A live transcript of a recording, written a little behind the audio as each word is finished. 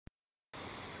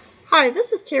Hi,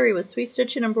 this is Terry with Sweet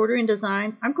Stitching and Embroidery and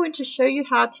Design. I'm going to show you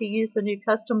how to use the new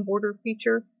custom border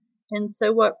feature in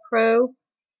SewWhat-Pro.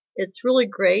 It's really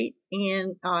great,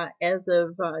 and as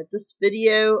of this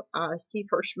video, Steve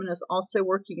Hirschman is also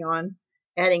working on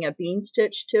adding a bean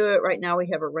stitch to it. Right now we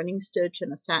have a running stitch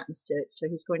and a satin stitch, so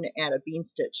he's going to add a bean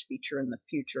stitch feature in the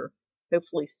future,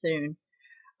 hopefully soon.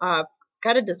 I've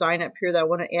got a design up here that I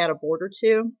want to add a border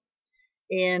to.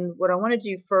 And what I want to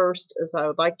do first is I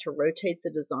would like to rotate the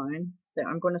design. So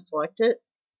I'm going to select it.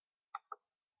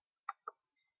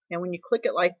 And when you click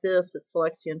it like this, it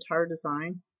selects the entire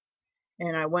design.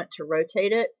 And I want to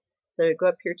rotate it. So go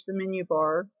up here to the menu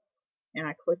bar and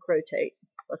I click rotate.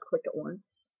 Left click it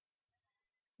once.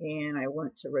 And I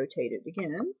want to rotate it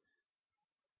again.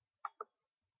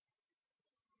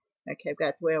 Okay, I've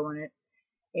got the way I want it.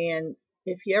 And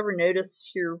if you ever notice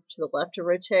here to the left to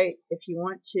rotate, if you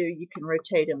want to, you can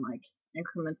rotate in like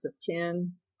increments of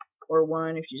 10 or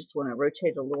 1 if you just want to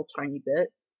rotate a little tiny bit.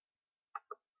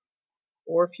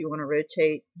 Or if you want to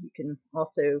rotate, you can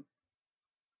also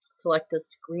select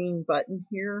this green button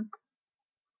here,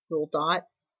 little dot,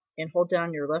 and hold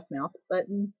down your left mouse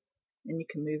button and you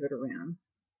can move it around.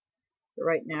 But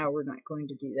right now we're not going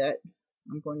to do that.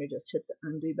 I'm going to just hit the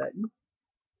undo button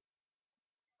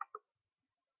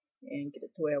and get it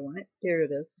the way I want it. There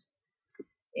it is.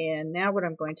 And now what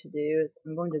I'm going to do is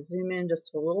I'm going to zoom in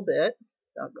just a little bit.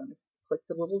 So I'm going to click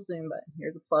the little zoom button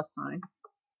here, the plus sign.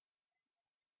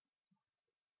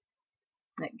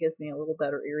 That gives me a little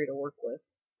better area to work with.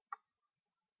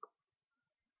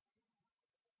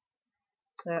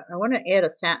 So I want to add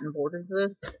a satin border to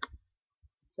this.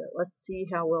 So let's see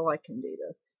how well I can do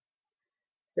this.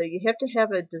 So you have to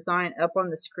have a design up on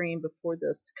the screen before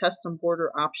this custom border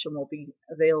option will be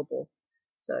available.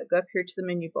 So I go up here to the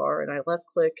menu bar and I left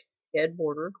click add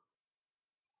border.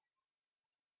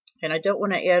 And I don't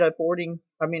want to add a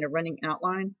running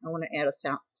outline. I want to add a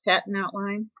satin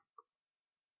outline.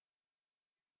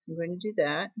 I'm going to do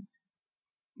that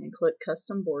and click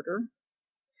custom border.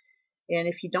 And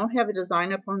if you don't have a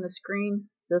design up on the screen,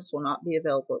 this will not be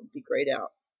available. It would be grayed out.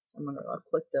 So I'm going to left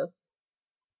click this.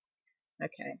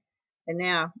 Okay, and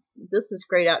now this is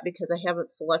grayed out because I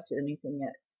haven't selected anything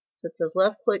yet. So it says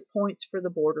left click points for the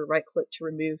border, right click to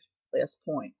remove last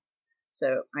point.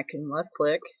 So I can left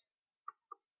click,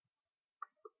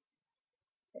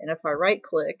 and if I right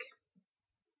click,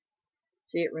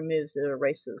 see it removes, it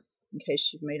erases in case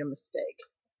you've made a mistake.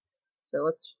 So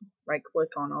let's right click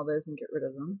on all those and get rid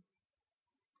of them.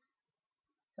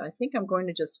 So I think I'm going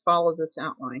to just follow this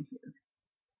outline here,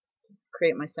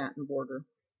 create my satin border.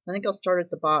 I think I'll start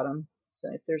at the bottom, so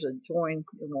if there's a join,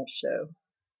 it won't show.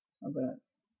 I'm going to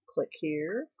click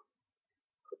here,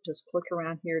 just click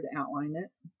around here to outline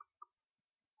it.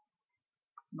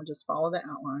 I'll just follow the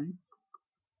outline.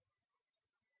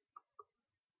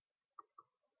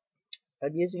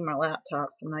 I'm using my laptop,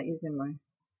 so I'm not using my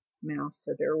mouse,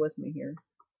 so bear with me here.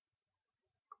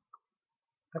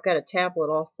 I've got a tablet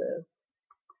also.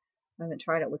 I haven't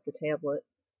tried it with the tablet.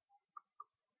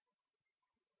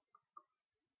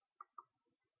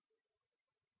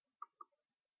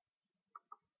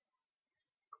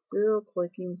 Still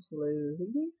clicking slowly.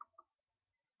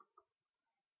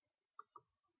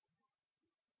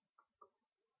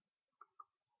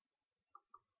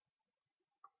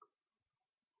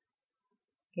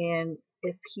 And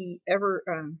if he ever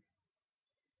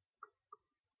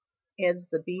adds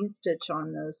the bean stitch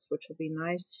on this, which will be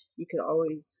nice, you could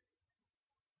always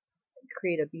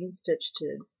create a bean stitch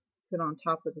to put on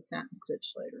top of the satin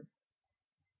stitch later.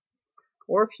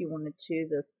 Or if you wanted to,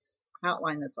 this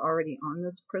outline that's already on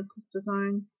this princess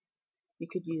design, you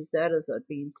could use that as a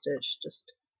bean stitch,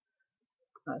 just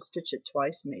stitch it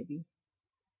twice maybe.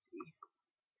 Let's see.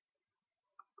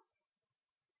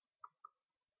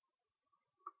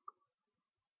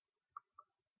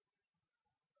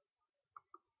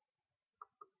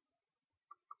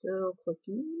 Still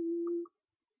clicking.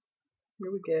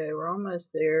 Here we go, we're almost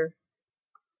there.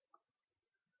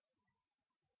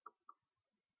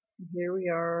 Here we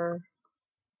are.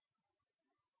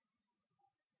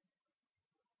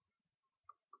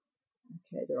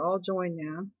 Okay, they're all joined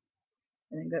now.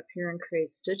 And then go up here and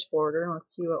create stitch border, and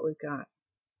let's see what we've got.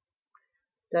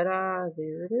 Ta-da!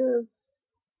 There it is.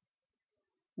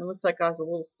 It looks like I was a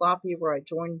little sloppy where I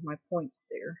joined my points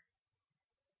there.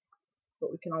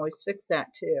 But we can always fix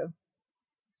that too.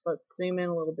 So let's zoom in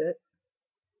a little bit.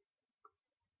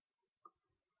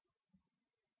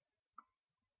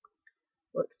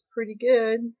 Looks pretty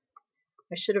good.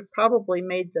 I should have probably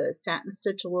made the satin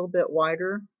stitch a little bit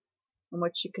wider. And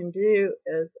what you can do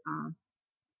is,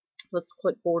 let's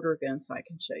click border again so I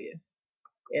can show you.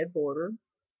 Add border.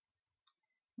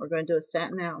 We're going to do a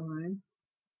satin outline.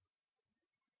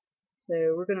 So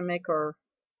we're going to make our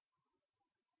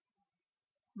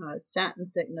satin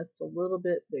thickness a little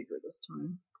bit bigger this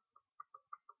time.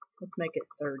 Let's make it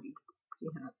 30. See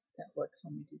how that looks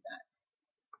when we do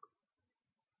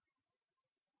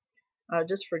that.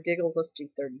 Just for giggles, let's do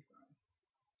 35.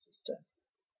 Just to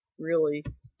really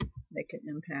make an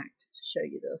impact to show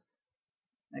you this.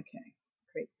 Okay,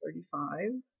 create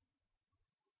 35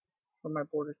 for my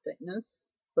border thickness.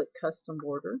 Click custom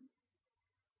border.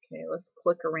 Okay, let's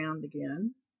click around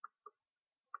again.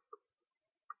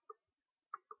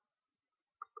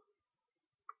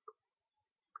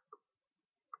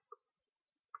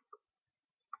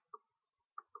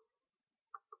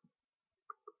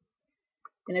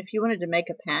 And if you wanted to make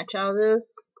a patch out of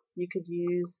this, you could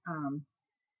use, and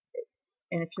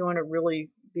if you want to really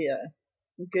be a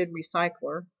good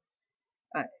recycler,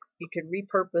 you could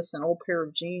repurpose an old pair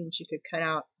of jeans. You could cut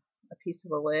out a piece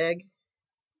of a leg,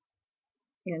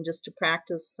 and just to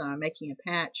practice making a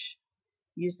patch,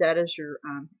 use that as your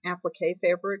applique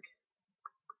fabric.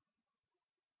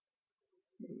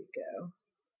 There you go.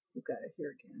 We've got it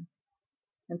here again.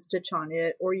 And stitch on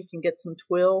it, or you can get some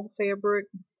twill fabric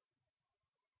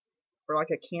or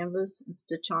like a canvas and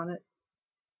stitch on it.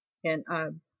 And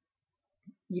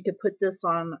you could put this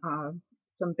on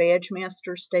some Badge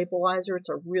Master stabilizer. It's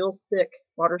a real thick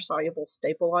water-soluble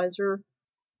stabilizer.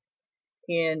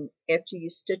 And after you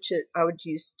stitch it, I would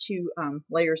use 2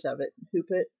 layers of it and hoop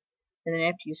it. And then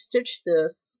after you stitch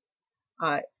this,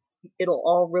 it'll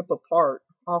all rip apart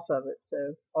off of it. So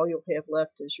all you'll have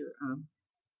left is your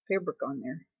fabric on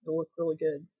there. It'll look really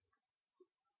good.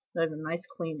 It'll have a nice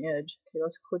clean edge. Okay,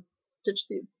 let's stitch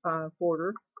the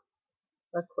border.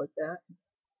 Left click that.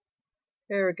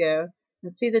 There we go.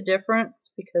 And see the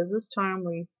difference? Because this time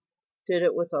we did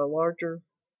it with a larger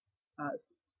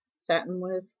satin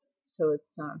width, so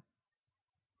it's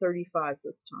 35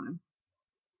 this time.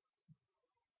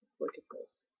 Let's look at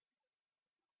this.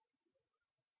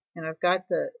 And I've got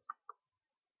the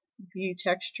view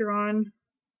texture on.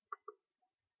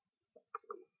 Let's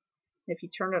see. If you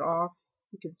turn it off,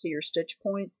 you can see your stitch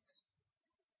points.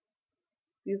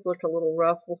 These look a little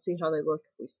rough. We'll see how they look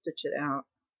if we stitch it out.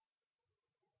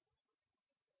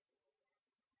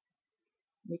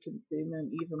 You can zoom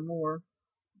in even more.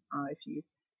 If you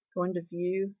go into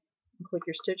view and click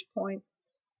your stitch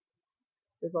points,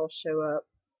 those all show up.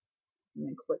 And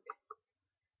then click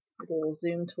the little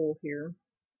zoom tool here.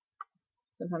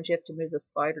 Sometimes you have to move the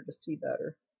slider to see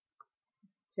better.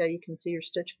 See how you can see your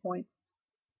stitch points?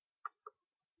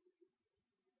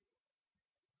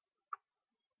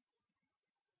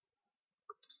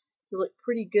 They look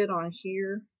pretty good on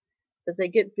here. As they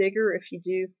get bigger, if you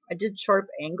do, I did sharp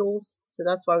angles, so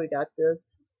that's why we got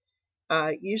this.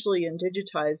 Usually in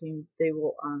digitizing, they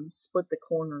will split the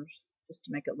corners just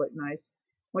to make it look nice.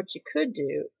 What you could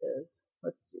do is,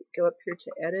 let's see, go up here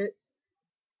to edit,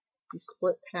 do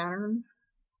split pattern,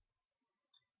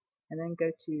 and then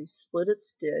go to split it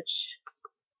stitch.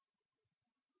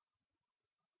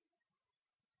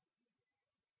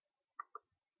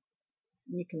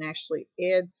 And you can actually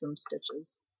add some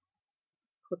stitches.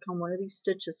 Click on one of these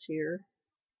stitches here,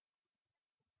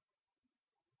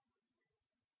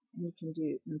 and you can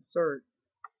do insert.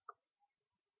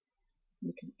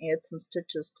 You can add some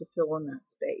stitches to fill in that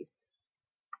space.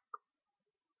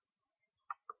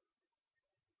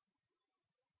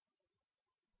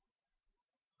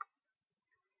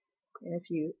 And if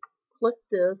you click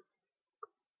this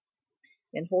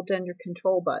and hold down your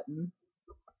control button,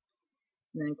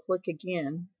 and then click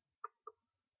again,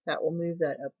 that will move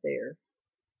that up there.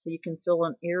 So you can fill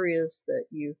in areas that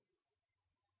you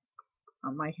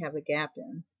might have a gap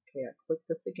in. Okay, I click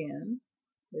this again,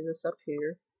 move this up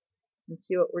here, and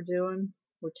see what we're doing?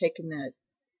 We're taking that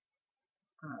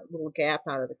little gap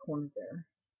out of the corner there.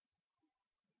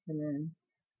 And then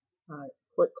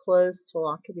click close to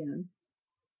lock it in.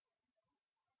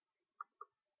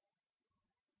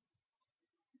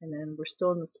 And then we're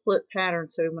still in the split pattern,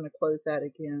 so I'm going to close that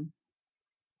again.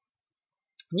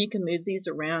 And you can move these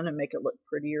around and make it look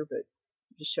prettier, but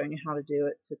I'm just showing you how to do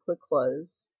it. So click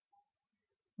close.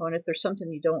 Oh, and if there's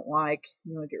something you don't like,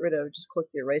 you want to get rid of, just click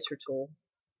the eraser tool.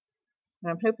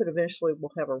 And I'm hoping eventually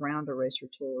we'll have a round eraser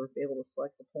tool or be able to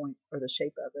select the point or the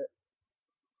shape of it.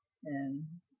 And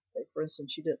say, for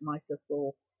instance, you didn't like this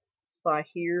little spot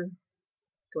here,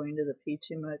 going into the P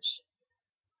too much.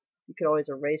 You could always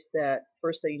erase that.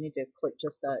 First, though, you need to click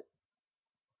just that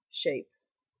shape.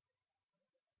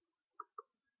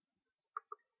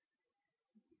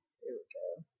 There we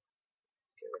go.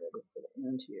 Get rid of this little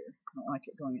end here. I don't like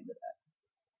it going into that.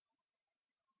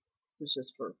 This is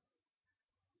just for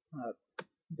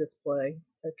display.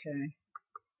 Okay.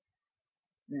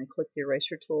 And then click the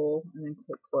eraser tool and then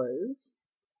click close.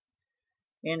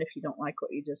 And if you don't like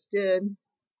what you just did,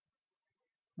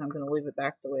 I'm going to leave it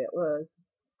back the way it was.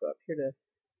 Go up here to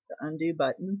the undo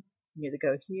button. You either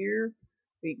go here,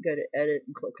 or you can go to edit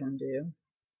and click undo,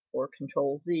 or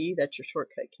Control Z, that's your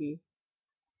shortcut key.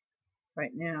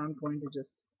 Right now I'm going to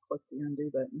just click the undo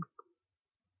button,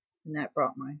 and that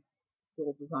brought my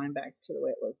little design back to the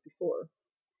way it was before.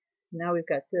 Now we've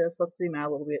got this. Let's zoom out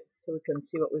a little bit so we can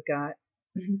see what we've got.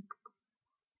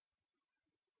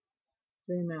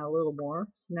 Zoom out a little more.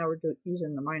 So now we're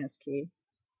using the minus key.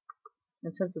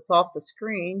 And since it's off the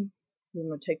screen, I'm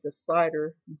going to take this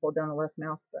slider and hold down the left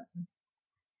mouse button.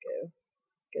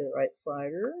 Get the right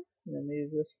slider, and then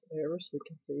move this over so we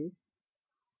can see.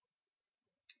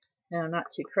 Now I'm not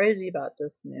too crazy about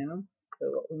this now. So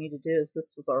what we need to do is,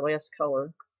 this was our last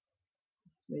color.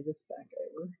 Let's move this back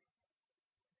over.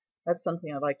 That's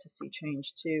something I'd like to see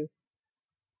changed too.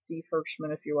 Steve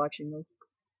Hirschman, if you're watching this.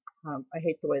 I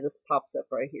hate the way this pops up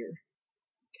right here.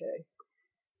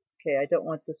 Okay, I don't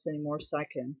want this anymore, so I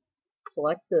can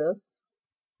select this.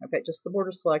 I've got just the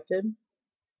border selected.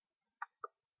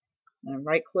 And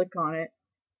right click on it.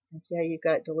 And see how you've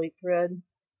got delete thread?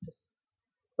 Just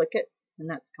click it, and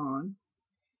that's gone.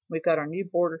 We've got our new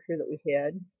border here that we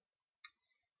had.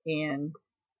 And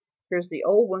here's the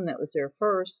old one that was there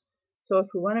first. So if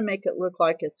we want to make it look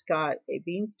like it's got a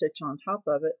bean stitch on top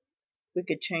of it, we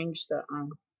could change the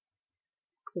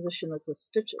position of the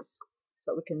stitches.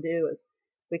 So what we can do is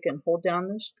we can hold down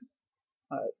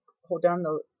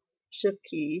the shift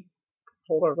key,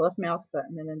 hold our left mouse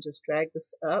button, and then just drag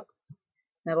this up.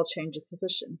 That'll change the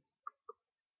position.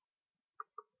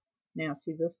 Now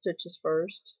see, this stitch is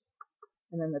first,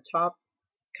 and then the top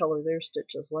color there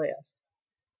stitch is last.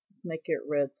 Let's make it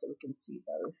red so we can see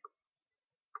better.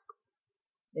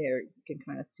 There, you can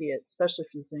kind of see it, especially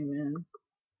if you zoom in.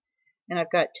 And I've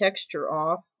got texture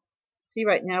off. See,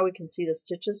 right now we can see the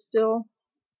stitches still.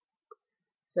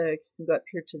 So you can go up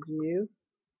here to view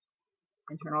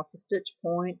and turn off the stitch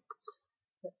points.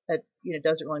 That,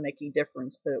 doesn't really make any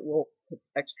difference, but it will put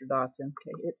extra dots in.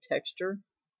 Okay, hit texture.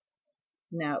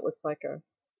 Now it looks like a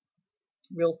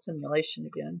real simulation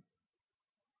again.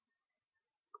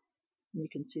 And you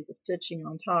can see the stitching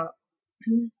on top.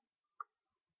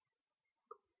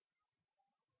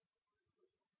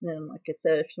 Then, like I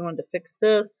said, if you wanted to fix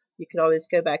this, you could always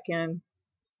go back in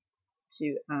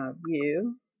to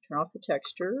view, turn off the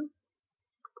texture,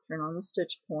 turn on the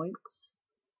stitch points.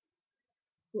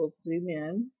 We'll zoom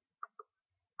in.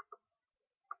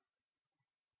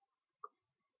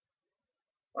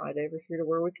 Slide over here to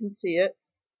where we can see it.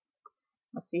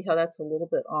 I'll see how that's a little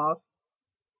bit off.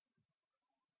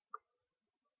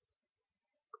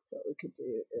 So what we could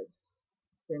do is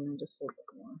zoom in just a little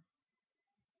bit more.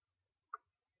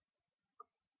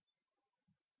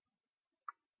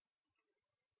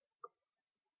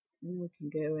 And we can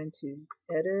go into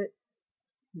edit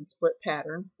and split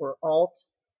pattern, or Alt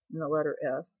and the letter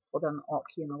S. Hold down the Alt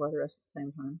key and the letter S at the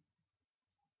same time.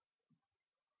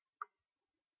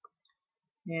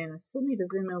 And I still need to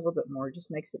zoom in a little bit more. It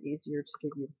just makes it easier to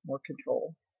give you more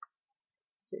control.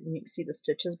 So you can see the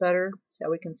stitches better. See how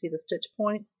we can see the stitch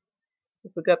points?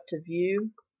 If we go up to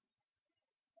view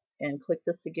and click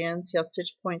this again, see how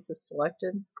stitch points is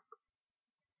selected?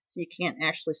 So you can't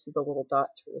actually see the little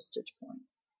dots for the stitch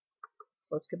points.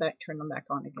 So let's go back, turn them back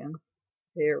on again.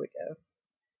 There we go.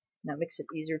 That makes it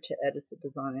easier to edit the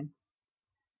design.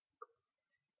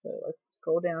 So let's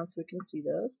scroll down so we can see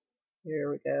this. There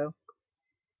we go.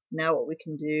 Now what we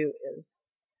can do is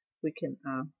we can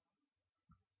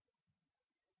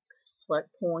select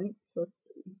points. Let's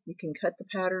see. You can cut the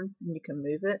pattern and you can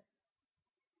move it.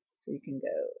 So you can go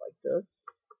like this.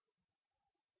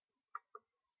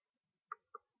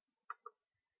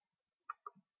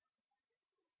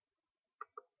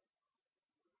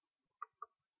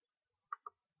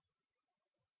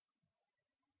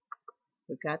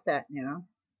 We've got that now.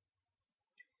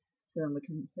 So then we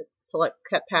can hit select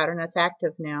cut pattern. That's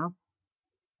active now.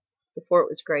 Before it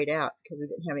was grayed out because we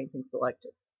didn't have anything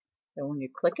selected. So when you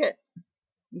click it,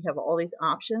 you have all these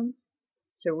options.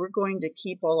 So we're going to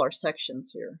keep all our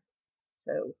sections here.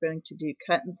 So we're going to do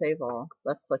cut and save all.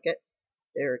 Left click it.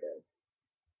 There it is.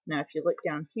 Now if you look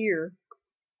down here,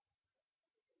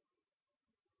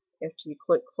 after you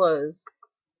click close,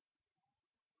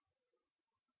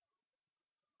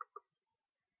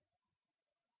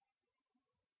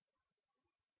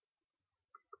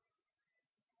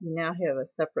 you now have a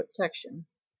separate section.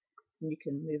 And you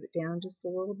can move it down just a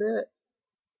little bit.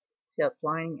 See how it's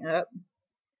lining up?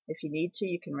 If you need to,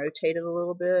 you can rotate it a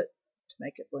little bit to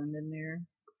make it blend in there.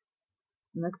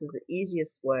 And this is the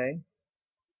easiest way,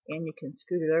 and you can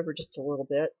scoot it over just a little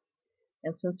bit.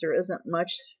 And since there isn't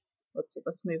much, let's see,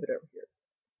 let's move it over here.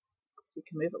 So you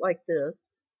can move it like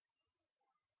this,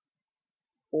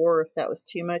 or if that was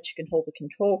too much, you can hold the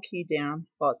control key down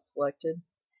while it's selected,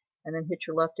 and then hit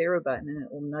your left arrow button and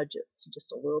it will nudge it. So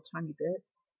just a little tiny bit.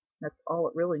 That's all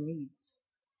it really needs.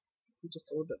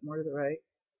 Just a little bit more to the right.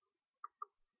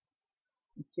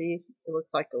 And see, it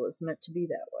looks like it was meant to be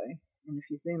that way. And if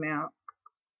you zoom out,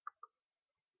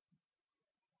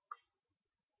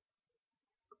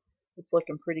 it's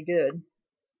looking pretty good. And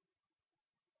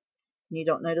you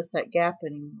don't notice that gap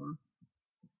anymore.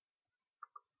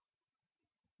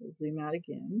 We'll zoom out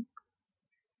again.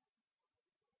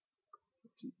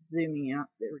 Keep zooming out.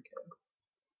 There we go.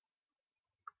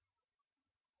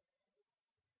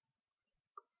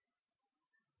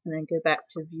 And then go back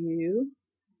to View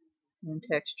and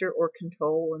Texture, or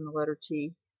Control and the letter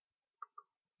T.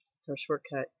 It's our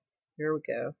shortcut. Here we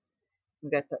go.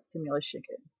 We got that simulation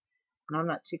again. And I'm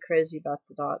not too crazy about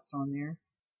the dots on there.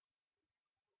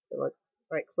 So let's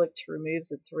right click to remove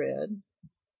the thread,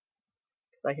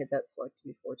 because I had that selected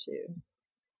before too.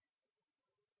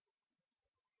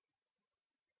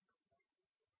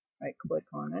 Right click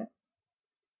on it.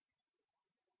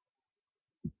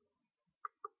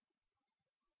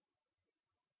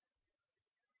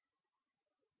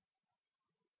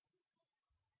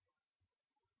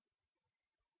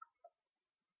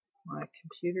 My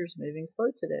computer's moving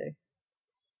slow today.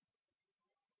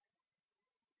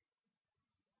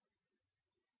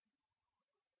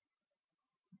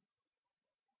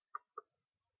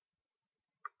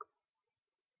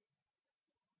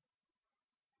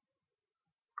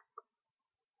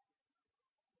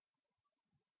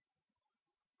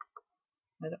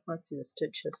 I don't want to see the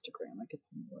stitch histogram, like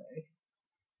it's in the way.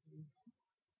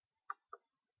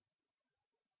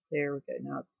 There we go,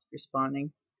 now it's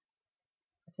responding.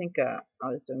 I think I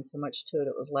was doing so much to it,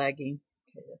 it was lagging.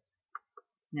 Okay,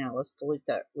 now let's delete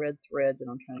that red thread that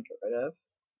I'm trying to get rid of.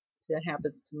 See, that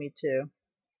happens to me too.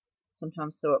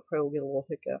 Sometimes SewWhat-Pro will get a little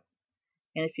hiccup.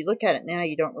 And if you look at it now,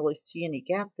 you don't really see any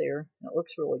gap there. It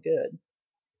looks really good.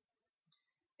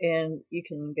 And you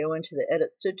can go into the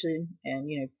edit stitching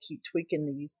and keep tweaking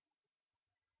these.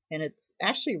 And it's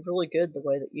actually really good the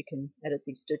way that you can edit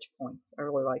these stitch points. I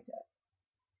really like that.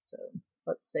 So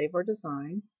let's save our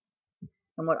design.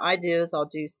 And what I do is I'll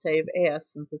do Save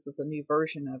As, since this is a new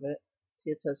version of it.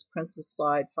 See, it says Princess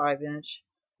Slide 5-inch.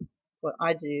 What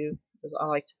I do is I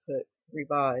like to put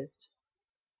revised.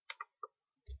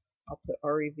 I'll put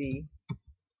REV.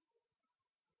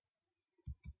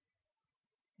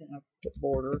 And I put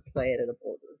border, because I added a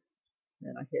border. And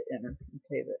then I hit enter and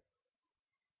save it.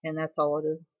 And that's all it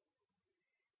is.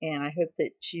 And I hope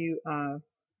that you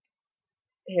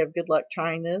have good luck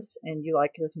trying this and you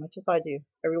like it as much as I do.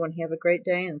 Everyone have a great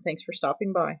day, and thanks for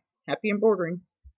stopping by. Happy embroidering!